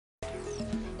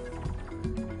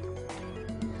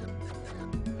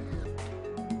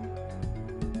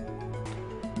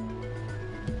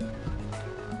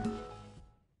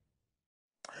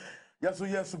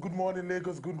Yes, good morning,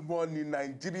 Lagos. Good morning,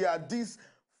 Nigeria. This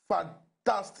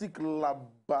fantastic,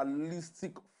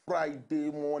 ballistic Friday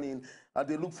morning.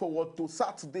 They look forward to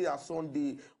Saturday and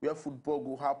Sunday, where football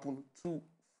will happen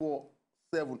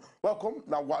 2-4-7. Welcome,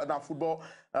 now Football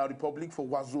Republic for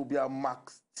Wazobia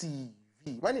Max TV.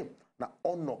 My name, na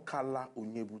Onokala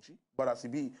Onyebuchi, but as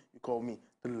you call me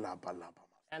the Laba.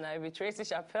 And I be Tracy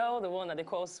Chappelle, the one that they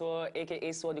call Swore,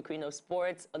 a.k.a. Swore, the Queen of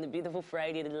Sports, on the beautiful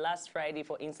Friday, the last Friday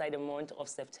for inside the month of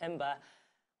September.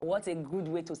 What a good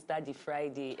way to start the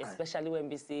Friday, especially when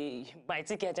we see my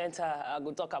ticket enter. I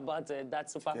will talk about that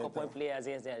Super Cup players.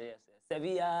 Yes.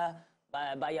 Sevilla,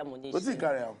 Bayern Munich. What's it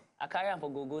carry on? I carry on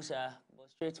for Gogosha, but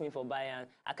straight win for Bayern.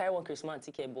 I carry one Christmas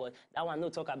ticket, but that one no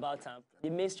talk about him. The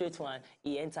main straight one,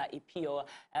 he enter a pure.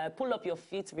 Pull up your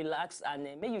feet, relax, and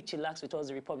may you chillax with us,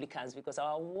 the Republicans, because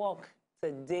our work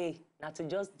today now to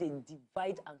just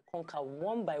divide and conquer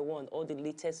one by one all the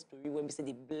latest story when we say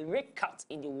the breakout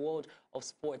in the world of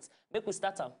sports. Make we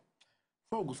start up.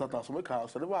 Before we go start, so make I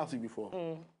never asked you before.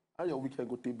 How your weekend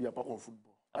go to be apart from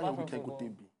football? How your weekend go to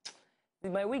be?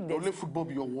 My weekday. Only football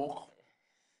be your work.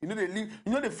 You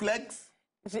know the flex.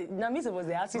 Now me supposed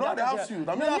to ask you. No, they ask you.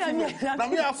 Now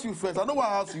me ask you first. I know what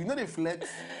I ask you. You know the flex.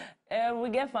 We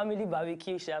get family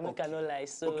barbecue, I cannot lie.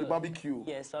 So okay, barbecue.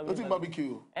 Yes, family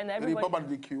barbecue. And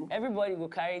everybody will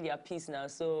carry their piece now.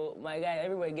 So my guy,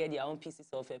 everybody get their own pieces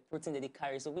of protein that they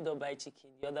carry. So we don't buy chicken.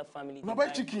 The other family. No buy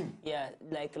chicken. Yeah,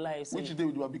 like live. So which day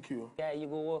will you barbecue? Yeah, you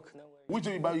go work. No worry. Which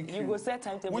day you barbecue? You go set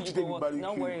timetable. Which day you barbecue?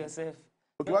 Don't worry yourself.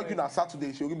 Okay, why you on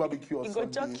Saturday? She'll barbecue on Sunday.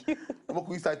 Go chuck you. I'm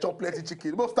going to start chop plenty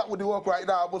chicken. We'll start with the work right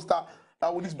now. We'll start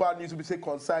with this bad news. We say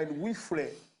concern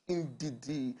Wilfred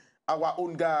Ndidi, our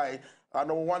own guy,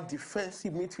 number one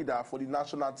defensive midfielder for the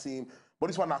national team. But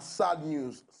this one has sad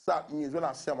news. Sad news. When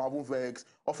I say I'm having vex,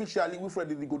 officially Wilfred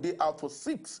Ndidi go day out for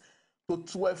 6 to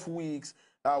 12 weeks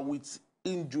with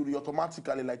injury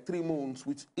automatically, like 3 months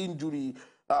with injury.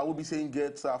 We'll be saying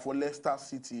gets for Leicester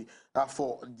City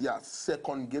for their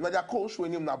second game. Now, their coach,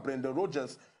 when him now Brendan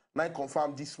Rodgers, now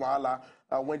confirmed this wahala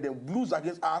when they lose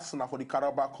against Arsenal for the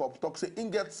Carabao Cup. Talk say he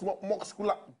gets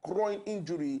muscular groin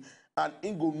injury and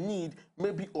he go need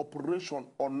maybe operation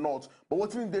or not. But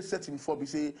what they setting for, we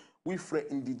say Wilfred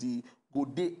Ndidi go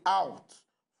day out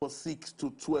for 6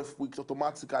 to 12 weeks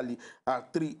automatically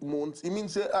 3 months. It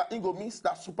means he go miss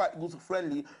that Super Eagles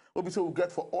friendly we'll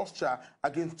get for Austria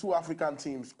against 2 African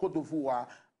teams, Cote d'Ivoire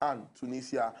and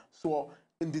Tunisia. So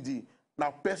Ndidi,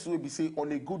 now person will be say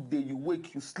on a good day you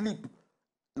wake, you sleep.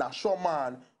 Now sure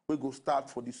man, we go start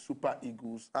for the Super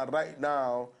Eagles. And right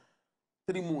now,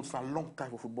 3 months is a long time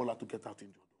for footballer to get out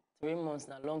injured. 3 months is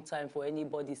a long time for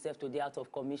anybody self to be out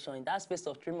of commission. In that space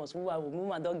of 3 months,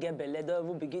 woman don't get belly, don't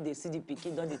even begin to see the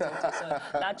picking, don't talk to son.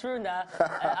 That's true now.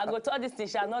 I go tell this thing,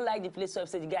 I not like the place where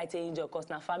say the guy take injured because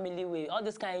now family way. All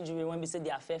this kind of injury when we say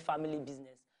they affect family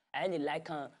business. I ain't like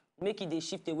make it they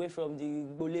shift away from the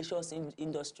relations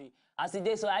industry. As it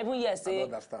is, so I even here say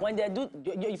when they do,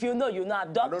 if you know, you're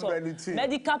not doctor. I don't know anything.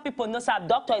 Medical people know say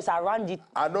doctor is around it.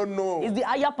 I don't know. It's the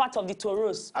higher part of the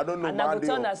Taurus. I don't know. And I go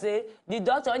tell her say the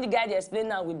doctor, when the guy they explain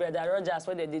now with Brother Rogers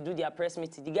when they do their press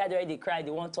meeting, the guy they already cry,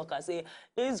 they won't talk and say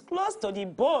it's close to the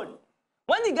bone.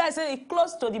 When the guy say it's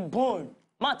close to the bone.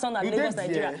 Martin and Lagos,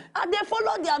 Nigeria. And they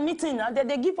follow their meeting and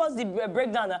they give us the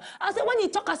breakdown. I say when he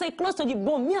talk, I say close to the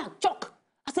bone, me I choke.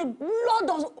 I say blood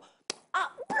or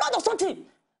something.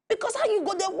 Because how you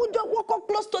go there, would just walk up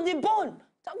close to the bone?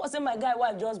 That was my guy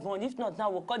wife just born. If not, now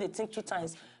we'll call the thing 2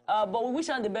 times. But we wish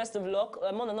him the best of luck.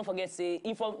 Not forget say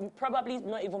if probably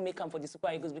not even make him for the Super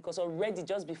Eagles because already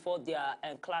just before their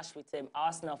clash with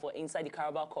Arsenal for inside the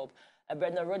Carabao Cup,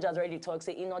 Brendan Rodgers already talked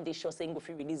say he not they sure saying go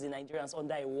free release the Nigerians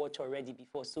under a watch already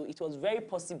before. So it was very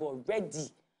possible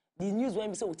already. The news when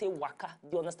we say we take Waka,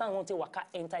 you understand when we take Waka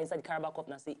enter inside the Carabao Cup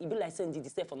now say it be like saying the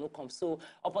step for no come. So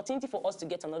opportunity for us to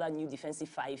get another new defensive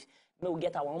 5. Maybe we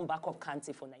get our own backup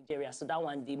Kante for Nigeria. So that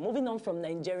one day. Moving on from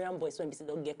Nigerian boys when we say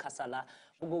don't get Kasala,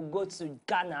 we will go to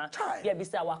Ghana. Yeah, we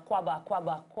say our Kwaba,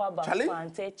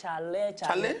 Fante,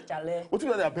 Chale. What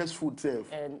is their best food,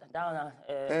 Seth? And that one.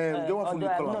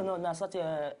 No, such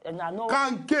a no.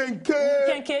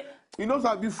 Kenke. You know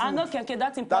that before. I know Kenke,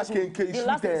 that's important. That Kenke is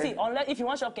sweet. Unless if you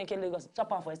want shop Kenke Lagos,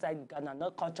 chop on for inside Ghana,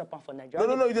 not call chop on for Nigeria.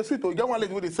 No, it's a sweet. You get one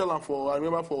lady where they sell them for. I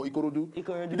remember for Ikorodu.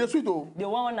 It's a sweet. The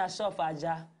one that shop for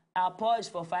Aja. I purge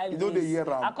for 5 days. You know the year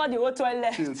round. I call the whole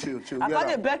toilet. Chill. I call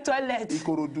the back toilet.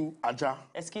 Ikorodu, Aja.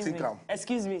 Excuse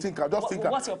me. Just think.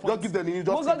 What's your point? Just give them the news.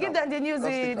 We'll go give them the news.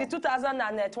 The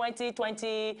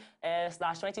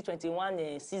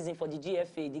 2020/2021 season for the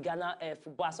GFA, the Ghana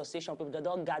Football Association, people that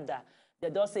don't gather. They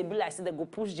don't say, be like, say they go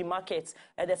push the market.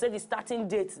 They say the starting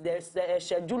date, there's a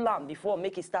schedule am before,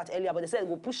 make it start earlier, but they say they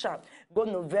go push am, go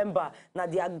November. Now,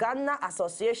 the Ghana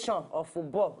Association of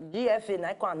Football, GFA,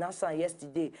 Naiko announced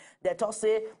yesterday, they talk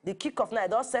say the kickoff now, they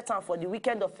don't set am for the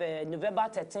weekend of November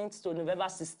 13th to November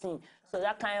 16th. So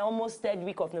that kind of almost third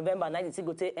week of November, now they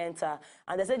go to enter.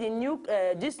 And they say the new,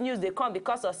 this news, they come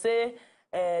because of, say,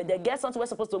 they get something we're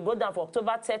supposed to go down for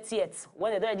October 30th,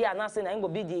 when they already announced that it will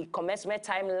be the commencement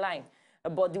timeline.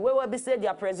 But the way we say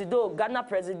their president, Ghana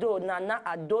president, Nana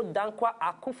Addo Dankwa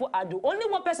Akufo-Addo. Only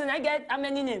one person I get how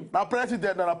many names? Now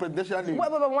president, now presidential name.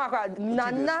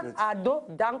 Nana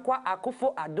Addo Dankwa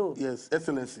Akufo-Addo. Yes,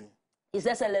 Excellency. His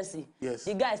Excellency. Yes.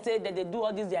 The guys say that they do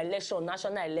all these election,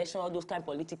 national election, all those kind of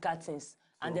political things.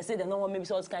 And they say they don't want maybe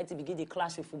all kind to begin the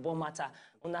clash with football matter.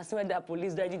 When I see when their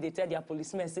police ready, they tell their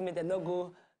policemen, say me they not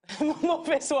go more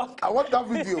face work. I want that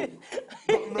video.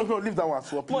 no, leave that one.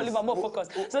 So more focus.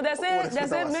 So they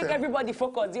say make everybody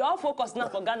focus. They all focus now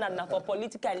for Ghana, now for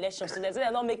political elections. So they say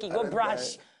they don't make it go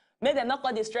brash. Make them not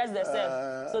call they stress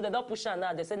themselves. So they don't push on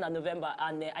now. They say na November,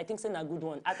 and I think it's a good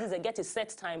one. At least they get a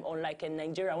set time, unlike in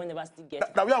Nigeria, whenever still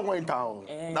get. Now we are going down.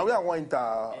 Now we are going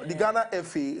down. The Ghana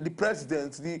FA, the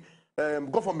president, the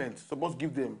government supposed to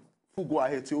give them full go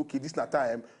ahead. Say okay, this is not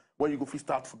time when you go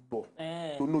start football.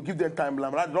 So no, give them time.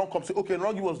 Right? They don't come say okay,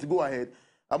 don't give us the go ahead.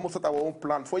 I must start our own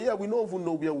plan. For yeah, we don't even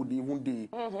know where we even day.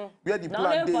 Where the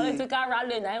plan day. Political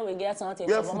rally now we get something.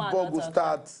 Where football go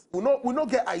start. We no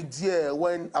get idea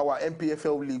when our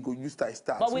MPFL league go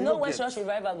start. But we know when Church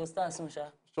Revival go start,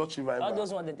 Sunshine. Church Revival. All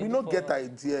those ones that we don't get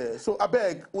idea. So I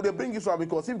beg, would they bring this one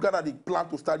because if Ghana the plan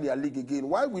to start their league again,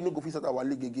 why we no go start our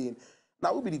league again?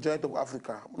 Now we be the giant of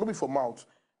Africa. No be for mouth.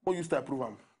 No use to approve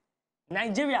them.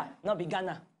 Nigeria, not be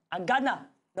Ghana. And Ghana,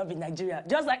 not be Nigeria.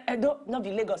 Just like Edo, not be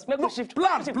Lagos. Make no, we shift.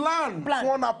 Plan.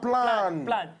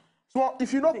 Plan. So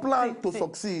if you don't plan to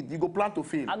succeed, you go plan to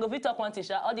fail. I go talk one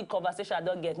teacher, all the conversation I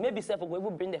don't get. Maybe self we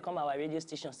will bring them come our radio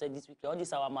station said this week. All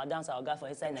this our madams, our guys for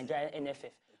inside Nigeria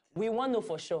NFF. We want to know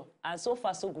for sure. And so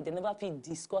far so good. They never feel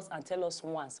discuss and tell us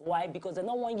once. Why? Because they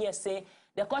not 1 year say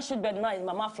they can't shoot bed now in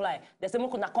Mama Fly. They say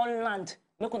make una come land,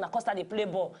 make una come start the play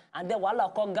ball, and then while I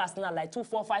call gas now, like 2,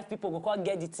 4, 5 people go call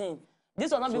get the team.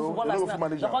 This will not be footballers now.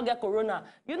 They can't get corona.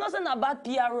 You know saying about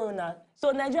PR now.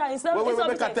 So Nigeria instead of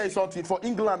make I tell you something. For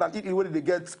England and Italy, where they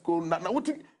get corona. Now what?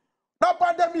 Now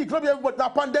pandemic, not be everybody. Now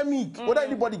pandemic, whether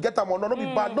anybody get them or not, not be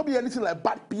bad, not be anything like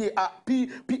bad PR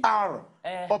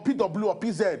or PW or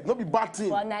PZ, not be bad thing.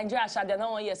 For Nigeria, they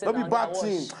don't want to not be bad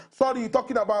thing. Sorry, you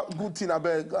talking about good thing. I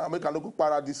beg, make a look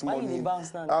para this morning.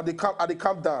 They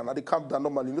calm down.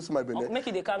 Normally, listen my benefit. Make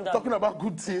it they calm down. Talking about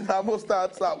good thing. I must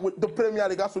start with the Premier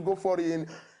League. Has to go for in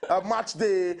match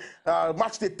day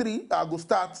 3. I go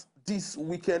start this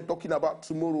weekend, talking about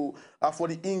tomorrow for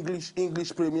the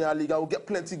English Premier League. I will get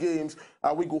plenty games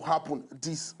will go happen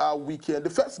this weekend.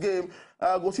 The first game,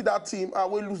 go see that team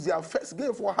will lose their first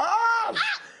game for half.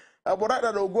 But right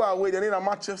now they'll go away. They're in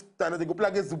Manchester and they go play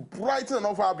against the Brighton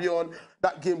and Albion.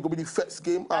 That game will be the first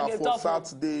game for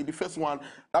Saturday. The first one,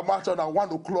 that match on at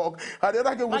 1 o'clock. And the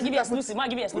other game will give you exclusive.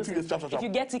 If you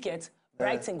get tickets,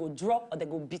 Brighton go draw or they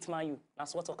go beat Man U.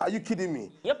 That's what's okay. Are you kidding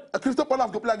me? Yep. Crystal Palace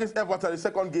go play against Everton the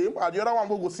second game. And the other one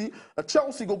we'll go see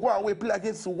Chelsea go away play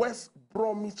against West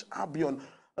Bromwich Albion.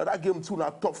 That game too,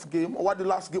 a tough game. What the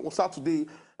last game was Saturday.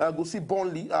 Go see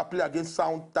Burnley play against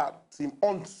Southampton.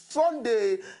 On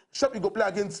Sunday, Sheffield go play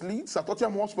against Leeds.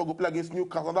 Tottenham Hotspur go play against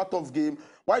Newcastle. That tough game.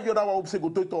 Why the other one will say go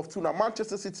to it tough too? Now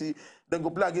Manchester City then go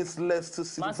play against Leicester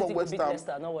City. Man City West Ham.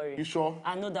 Leicester, no worry. You sure?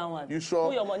 I know that one. You sure?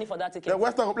 Put your money for that ticket. Then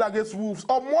West Ham go play against Wolves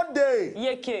on Monday.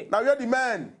 Yeah, now you're the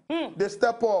man. They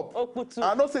step up.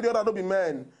 I don't say the other don't be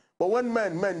men. But when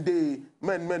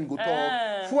men go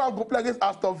talk. Fulham go play against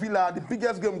Aston Villa. The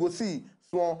biggest game go see.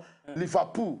 So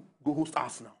Liverpool go host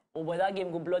Arsenal. Oh, but that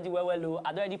game go bloody well. I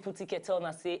already put ticket on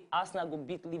and say Arsenal go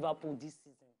beat Liverpool this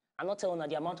season. I'm not telling you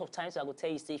the amount of times I go tell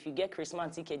you, say if you get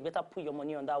Christmas ticket, better put your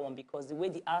money on that one because the way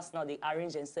the Arsenal they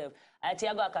arrange themselves.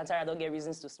 Thiago Alcantara don't get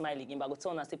reasons to smile again, but I go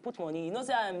tell you, say put money. You know,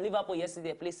 say Liverpool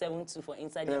yesterday play 7-2 for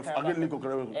inside the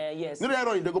Carabao. Yes. You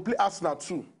know, they go play Arsenal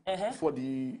too for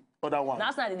the other one. Now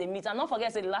Arsenal they meet, and don't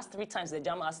forget, say the last 3 times they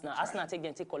jam Arsenal. Arsenal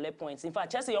take collect points. In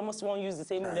fact, Chelsea almost won't use the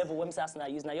same level when Arsenal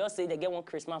use. Now you say they get one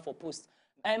Christmas for post.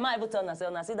 I might even tell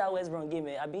myself, I see that West Brom game,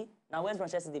 Abi. Now West Brom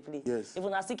Chelsea they play. Yes. If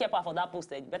you see keep for that post,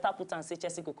 better put and say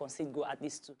Chelsea could concede go at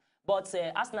least 2. But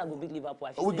Arsenal will beat Liverpool.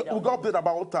 We got update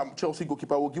about Chelsea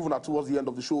goalkeeper. We'll give that towards the end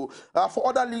of the show. For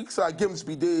other leagues, games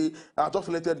be day, just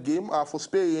related game. For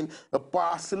Spain,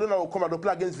 Barcelona will come and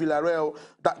play against Villarreal.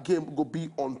 That game will be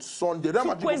on Sunday. Real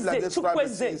Madrid will play against Real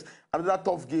Madrid. Another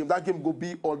tough game. That game will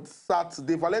be on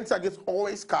Saturday. Valencia against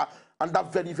Huesca. and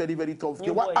that very, very, very tough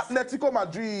game. While Atletico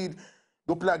Madrid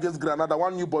go play against Granada.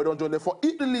 One new boy don't join there. For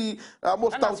Italy,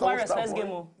 most times first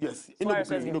game. Yes, he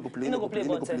no go play.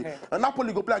 And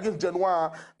Napoli go play against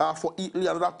Genoa for Italy.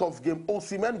 Another tough game.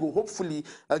 Osimhen go hopefully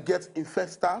get in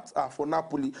first start for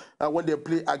Napoli when they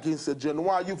play against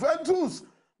Genoa. Juventus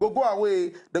go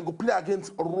away. Then go play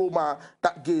against Roma.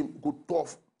 That game go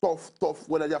tough.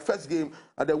 When their first game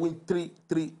and they win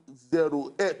 3-0.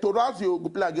 Torrazio go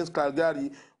play against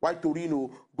Cagliari, while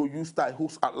Torino go use tie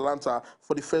host Atlanta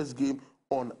for the first game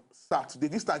on Saturday.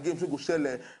 These are games we go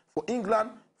share for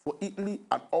England, for Italy,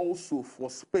 and also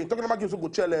for Spain. Talking about games we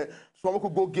go share, so we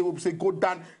could go game we say go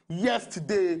down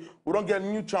yesterday. We don't get a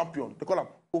new champion. They call them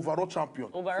overall champion.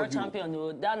 Overall champion,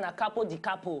 no. That na capo di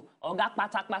capo. Oga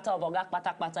patak of oga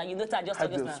patak. You know that just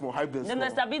hype them small.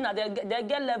 Then they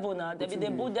get level now. They be the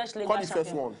Bundesliga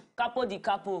champion. Capo di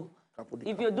capo.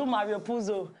 If you do Mario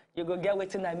Puzo, you go get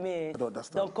waiting I mean.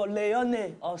 The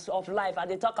Corleone of life. And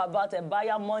they talk about a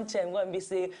Bayern Munchen when we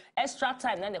say extra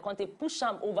time. Then they can't push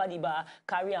them over the bar,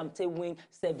 carry them to win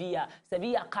Sevilla.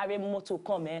 Sevilla carry motor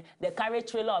come. They carry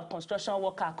trailer of construction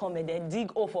worker come. They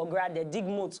dig hole for ground. They dig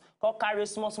moats. Carry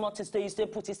small things. You stay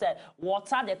put inside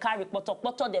water. They carry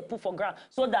water. They put for ground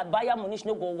so that Bayern Munich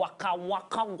no go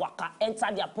waka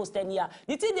enter their post here.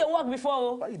 The thing they work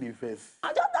before. Why they verse?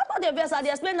 I just that's not the verse. I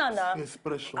explain now.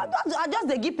 Expression. I just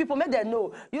they give people make them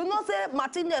know. You know, say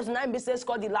Martinez now be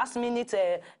scored the last minute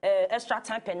extra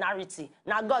time penalty.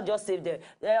 Now God just saved them.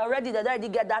 They already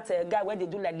get that guy where they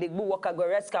do like Legbu Walker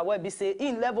Goretzka where be say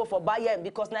in level for Bayern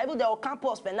because now even the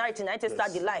Ocampos penalty now it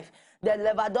start the life. The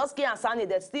Lewandowski and Sane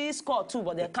they still score too,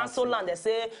 but they cancel and they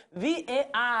say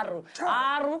VAR.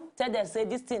 Tell them say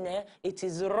this thing it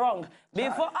is wrong.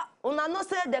 Before una know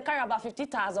say they carry about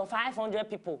 50,500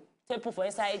 people. People for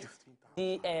inside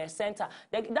the center.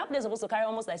 That place is supposed to carry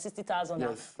almost like 60,000 now.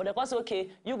 Yes. But they say, okay,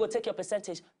 you go take your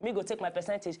percentage, me go take my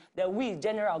percentage. Then we,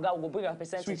 general guy, will bring our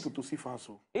percentage. Sweet to see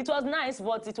Fanso. It was nice,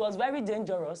 but it was very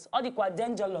dangerous. All the quite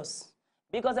dangerous.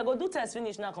 Because they go do test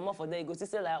finish now, come out for there. You go see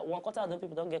say like 1/4 of the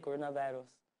people don't get coronavirus.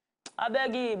 I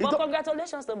beg you. But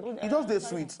congratulations to Bruno. It just the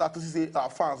sweet that to say our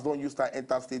fans don't use to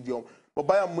enter stadium. But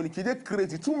Bayern Munich, they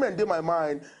crazy. Two men in my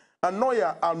mind, and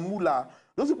Neuer and Müller.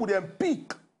 Those people they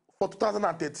peak for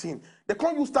 2013. They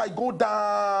can't use that go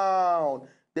down.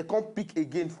 They can't peak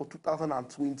again for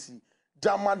 2020.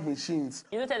 German machines.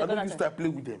 You know I don't use to play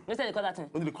with them. You know they call that thing?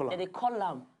 What do they call them? They call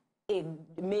them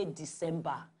a May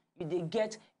December. They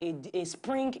get a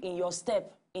spring in your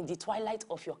step in the twilight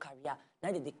of your career.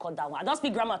 Now they call that one. I don't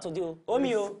speak grammar to do.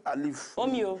 Omio.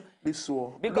 Omio.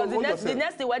 Because the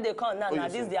next thing where they call now,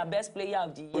 this is their best player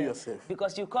of the year.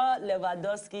 Because you call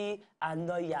Lewandowski and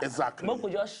Neuer. Exactly. Most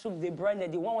people just shook the brain.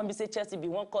 The one when we say Chelsea be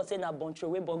one call saying a bunch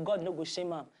away, but God no go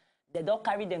shame them. They don't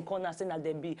carry them corner saying that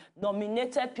they be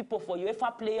nominated people for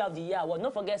UEFA Player of the Year. Well,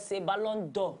 don't forget say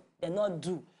Ballon d'Or. They not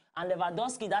do. And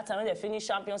Lewandowski, that time when they finish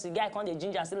champions, the guy can't the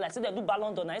ginger. Say like, say they do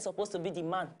Ballon d'Or, now he's supposed to be the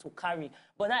man to carry.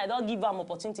 But now I don't give him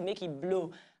opportunity to make it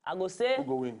blow. I go say, who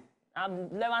go win?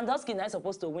 Lewandowski now is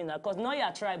supposed to win. Because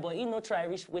Neuer try, but he no try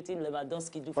reach waiting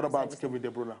Lewandowski do. What about Kevin De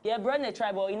Bruyne? Yeah, Bruyne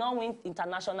try, but he not win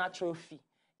international trophy.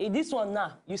 In this one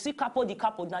now, you see capo di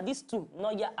capo. Now these two,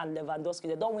 Neuer and Lewandowski,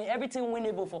 they don't win everything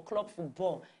winnable for club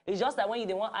football. It's just like when you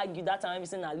didn't want to argue that time,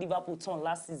 everything at Liverpool turn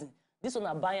last season. This one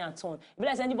a Bayern turn. If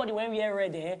like anybody when we are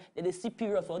red, they see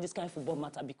period for all this kind of football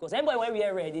matter because anybody when we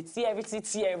are red, they see everything.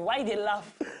 Why they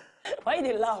laugh? Why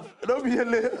they laugh? Don't be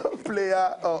a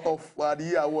player of the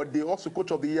year award. They also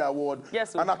coach of the year award.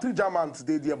 Yes. And 3 Germans,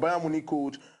 they the Bayern Munich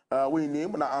coach, we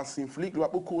name na Hansi Flick,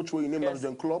 Liverpool coach, we name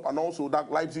Jurgen Klopp, and also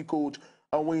that Leipzig coach,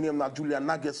 we name na Julian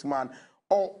Nagelsmann.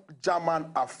 All German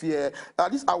affair.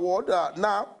 This award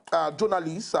now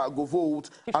journalists go vote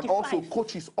 55. And also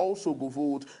coaches also go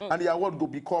vote and the award will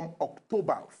become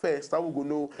October 1st. I will go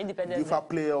know the FIFA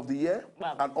Player of the Year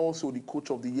and also the Coach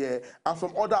of the Year and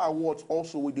some other awards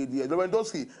also we did here.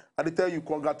 Lewandowski, I tell you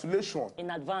congratulations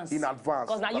in advance. In advance.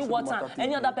 Because now you want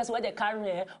any other person where they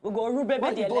carry we go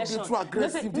Rubebe the election.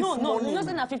 No, you know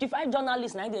say na 55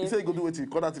 journalists now they. You say you go do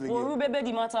it. Call that thing again. Rubebe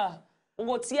the matter. We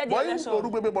go tear the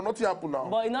election. But not happen now.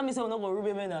 But you know me say we no go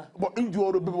Rubebe now. But in the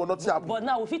Rubebe will not happen. But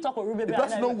now if you talk Rubebe, the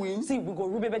person no win. See, we go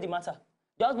Rubebe the matter.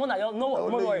 Just Mona, no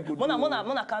worry.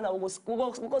 Mona Kana, we go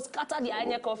scatter the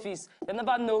INEC office. They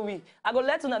never know we. I go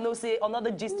let you know say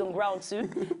another gist on ground too.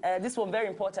 This one very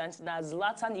important. Now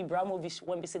Zlatan Ibrahimovic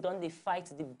when we say don't they fight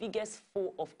the biggest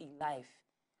foe of his life.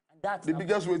 That's the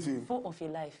biggest waiting. full of your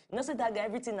life. You know, say that guy,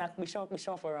 everything like mission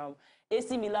for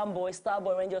AC Milan boy, star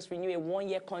boy, when just renew a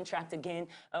 1-year contract again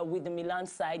with the Milan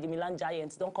side. The Milan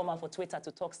Giants don't come out for Twitter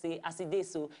to talk, say, as it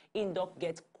is, so in doc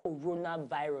get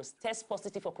coronavirus, test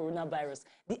positive for coronavirus.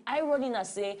 The irony is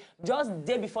say, just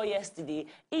day before yesterday,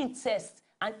 in test,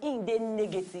 and in they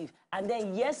negative. And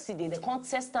then yesterday, they can't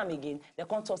test them again. They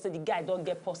can't talk, say the guy don't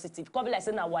get positive. Come like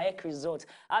saying a WAEC result.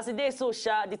 As the day so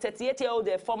sharp, the 38-year-old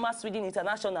former Sweden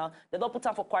international, they don't put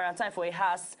him for quarantine for a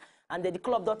house. And then the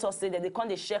club doctor say that they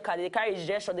can't check her, they carry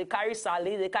injection, they carry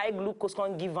salary, they carry glucose,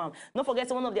 can't give them. Don't forget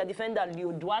one of their defenders,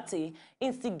 Leo Duarte,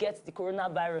 still gets the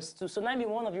coronavirus too. So now be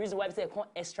one of the reasons why they say they can't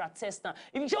extra test now.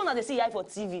 If you show that they see for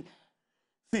TV,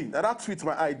 see, now that tweet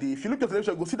my ID. If you look at the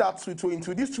television, go see that tweet. So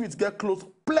into these tweets get close,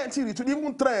 plenty retweet,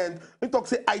 even trend. They talk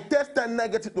say I tested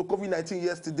negative to COVID-19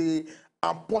 yesterday.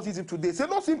 I'm positive today. Say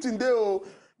no symptom there,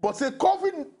 but say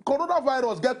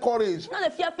coronavirus get courage. not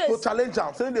the fear face. So challenge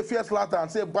them. Say they fear Zlatan.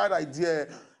 Say bad idea.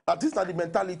 At this is the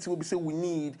mentality we say we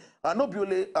need. And not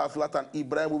only Zlatan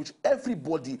Ibrahimovic,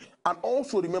 everybody, and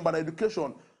also remember the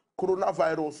education.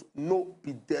 Coronavirus no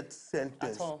be death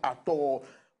sentence at all.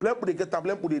 People they get them,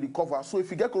 people they recover. So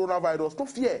if you get coronavirus, don't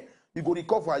fear. You go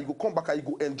recover, you go come back, and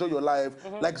you go enjoy your life.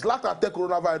 Like Zlatan take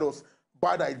coronavirus,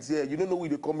 bad idea. You don't know where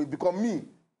they come in. Become me.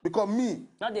 Become me.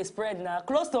 Not they spread now.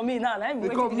 Close to me now. I'm waiting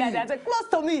Become the guy that say close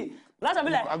to me. Last time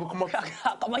be like, I go come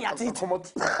out. come on, your teeth. Come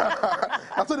out.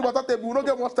 I told you about that. We will not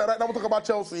get much time right now. We talk about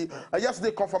Chelsea.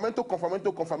 Yesterday,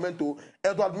 confirmento.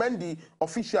 Edward Mendy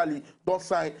officially don't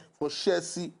sign for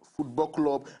Chelsea Football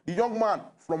Club. The young man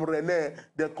from Rennes,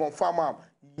 they confirm him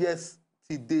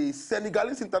yesterday.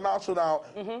 Senegalese international,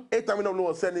 8-time winner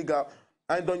of Senegal.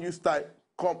 I don't use style.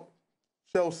 Come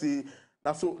Chelsea.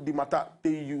 That's so the matter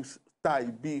they use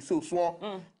style B. So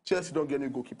Swan, Chelsea don't get any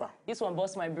goalkeeper. This one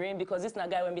busts my brain because this na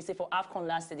guy when we say for AFCON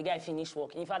last year, the guy finished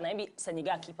work. In fact, maybe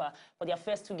Senegal keeper for their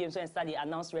first 2 games when they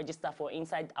announced register for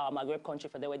inside our Maghreb country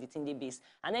for the way the team they base.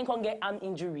 And then can get arm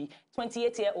injury.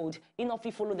 28-year-old, enough he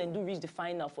follow them do reach the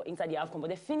final for inside the AFCON, but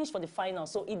they finished for the final,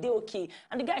 so it did okay.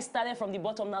 And the guy started from the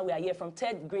bottom. Now we are here from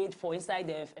 3rd grade for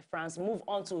inside France, move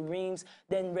on to Reims,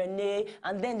 then Rennes,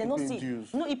 and then they not see.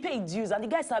 Dues. No, he paid dues, and the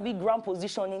guy started ground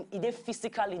positioning. He did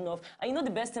physical enough, and you know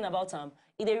the best thing about him.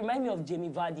 They remind me of Jamie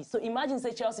Vardy. So imagine,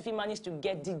 say, Chelsea, if he managed to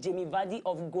get the Jamie Vardy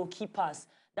of goalkeepers,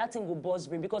 that thing will buzz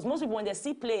brain. Because most people, when they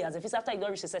see players, if it's after you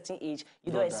don't reach a certain age,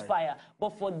 you don't expire.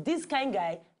 But for this kind of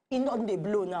guy, he not they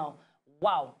blow now.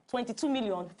 Wow, 22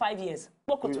 million, 5 years.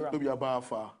 Maybe about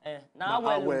far. Now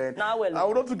well. I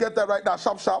would love to get that right now.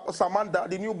 Sharp. Samantha,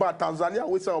 the new band Tanzania,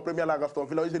 we say our Premier League Aston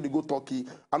Villa, we say they go Turkey,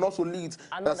 and also Leeds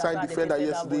that signed defender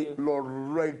yesterday,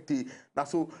 Lorente.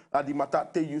 That's so the matter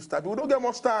they use that. We don't get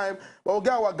much time, but we'll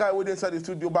get our guy waiting inside the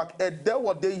studio back. There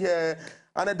what they here,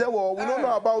 and there what we don't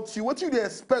know about you. What you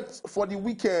expect for the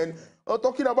weekend?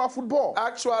 Talking about football.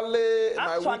 Actually,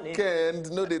 my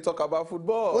weekend, no, they talk about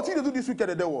football. What did you do this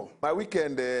weekend at the war? My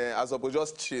weekend, as opposed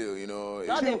just chill, you know.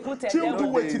 Not they put it chill do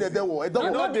waiting at the war. I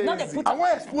want to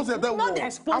expose the war. I want to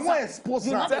expose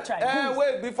that.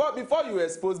 Wait, before you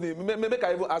expose me, make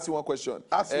I even ask you one question.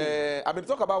 Ask me. I been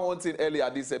talk about one thing earlier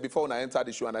this before when I entered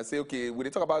the show, and I say, okay, we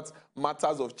talk about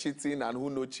matters of cheating and who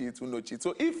no cheat.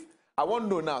 So if I want to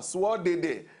know now, so what they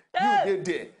did. You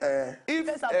did there.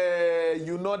 If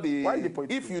you know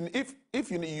if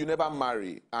you never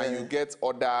marry and you get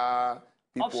other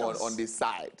people on the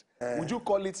side, would you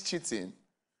call it cheating?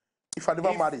 If I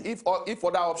never marry. If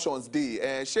other options dey,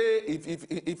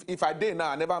 if I dey now,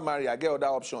 I never marry, I get other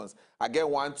options. I get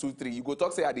 1, 2, 3. You go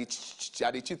talk say I dey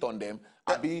cheat on them.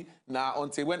 I be now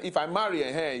until when if I marry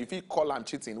if you call am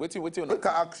cheating, wait you know. Make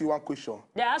I ask you one question.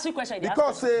 They ask you question.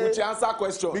 Because would you answer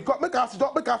question? Because make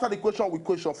answer the question with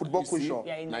question, football question.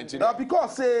 Yeah, Nigeria.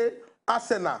 Because say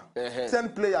Arsenal 10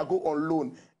 player go on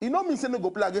loan. You know me say no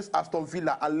go play against Aston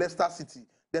Villa and Leicester City.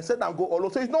 They said I'm go all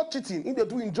over. So it's not cheating. If they're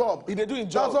doing job. If they're doing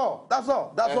job. That's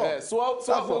all. So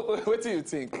what do you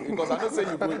think? Because I don't say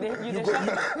you go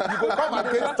come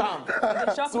against them.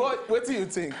 So what do you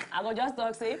think? I go just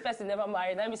talk say if person never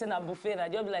married, let me say na buffet. I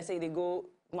just be like say they go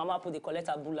mama put the collect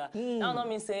a bula. Now not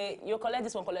mean say you collect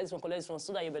this one, so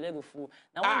that your belly go full.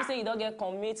 Now when you say you don't get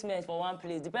commitment for one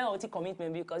place, depend on what the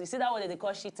commitment be, because you see that what they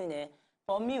call cheating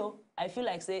For me, I feel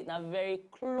like say a very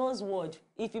close word.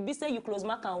 If you be say you close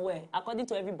mark and wear, according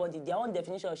to everybody, their own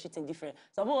definition of cheating different.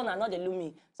 Some people are not they look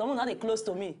me, some people are not they close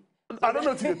to me. I don't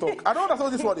know what they talk. I don't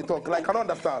understand this one they talk. Like, I don't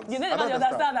understand. You know, you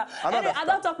understand that. I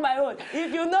don't talk my own.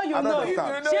 If you know, you know.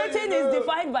 Cheating is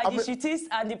defined by the cheatist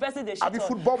and the person they cheat on. I be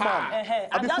football man.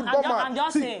 I'm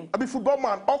just saying. I be football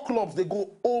man. All clubs, they go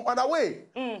home and away.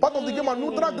 Part of the game on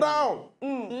neutral ground.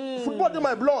 Football in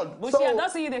my blood. But see, I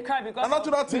don't see you they cry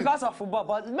because of football.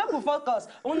 But make we focus.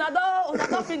 Una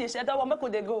don't finish. I don't want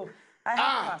make they go.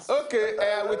 Okay.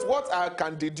 With what I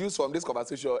can deduce from this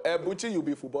conversation, Buchi, you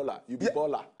be footballer. You be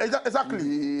baller.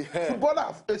 Exactly.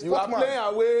 Footballer. You are playing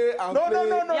away and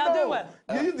No.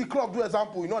 You use the club to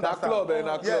example. You know that club.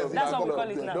 Yes, that's what we call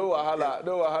it now. No wahala.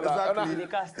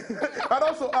 Exactly. And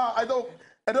also,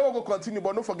 I don't want to continue,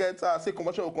 but don't forget, say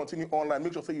commercial will continue online.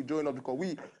 Make sure say you join us because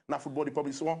we now football the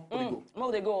public. So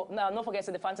where they go. Now, don't forget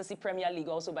the Fantasy Premier League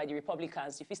also by the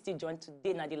Republicans. If you still join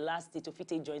today, now the last day to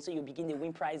fit join, so you begin to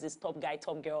win prizes, top guy,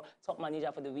 top girl, top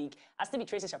manager for the week. I still be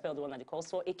Tracy Chappelle, the one that they call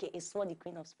so, aka Swan, the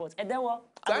Queen of Sports. And then I will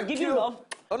give you love.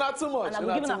 Not too much. And I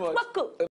will give you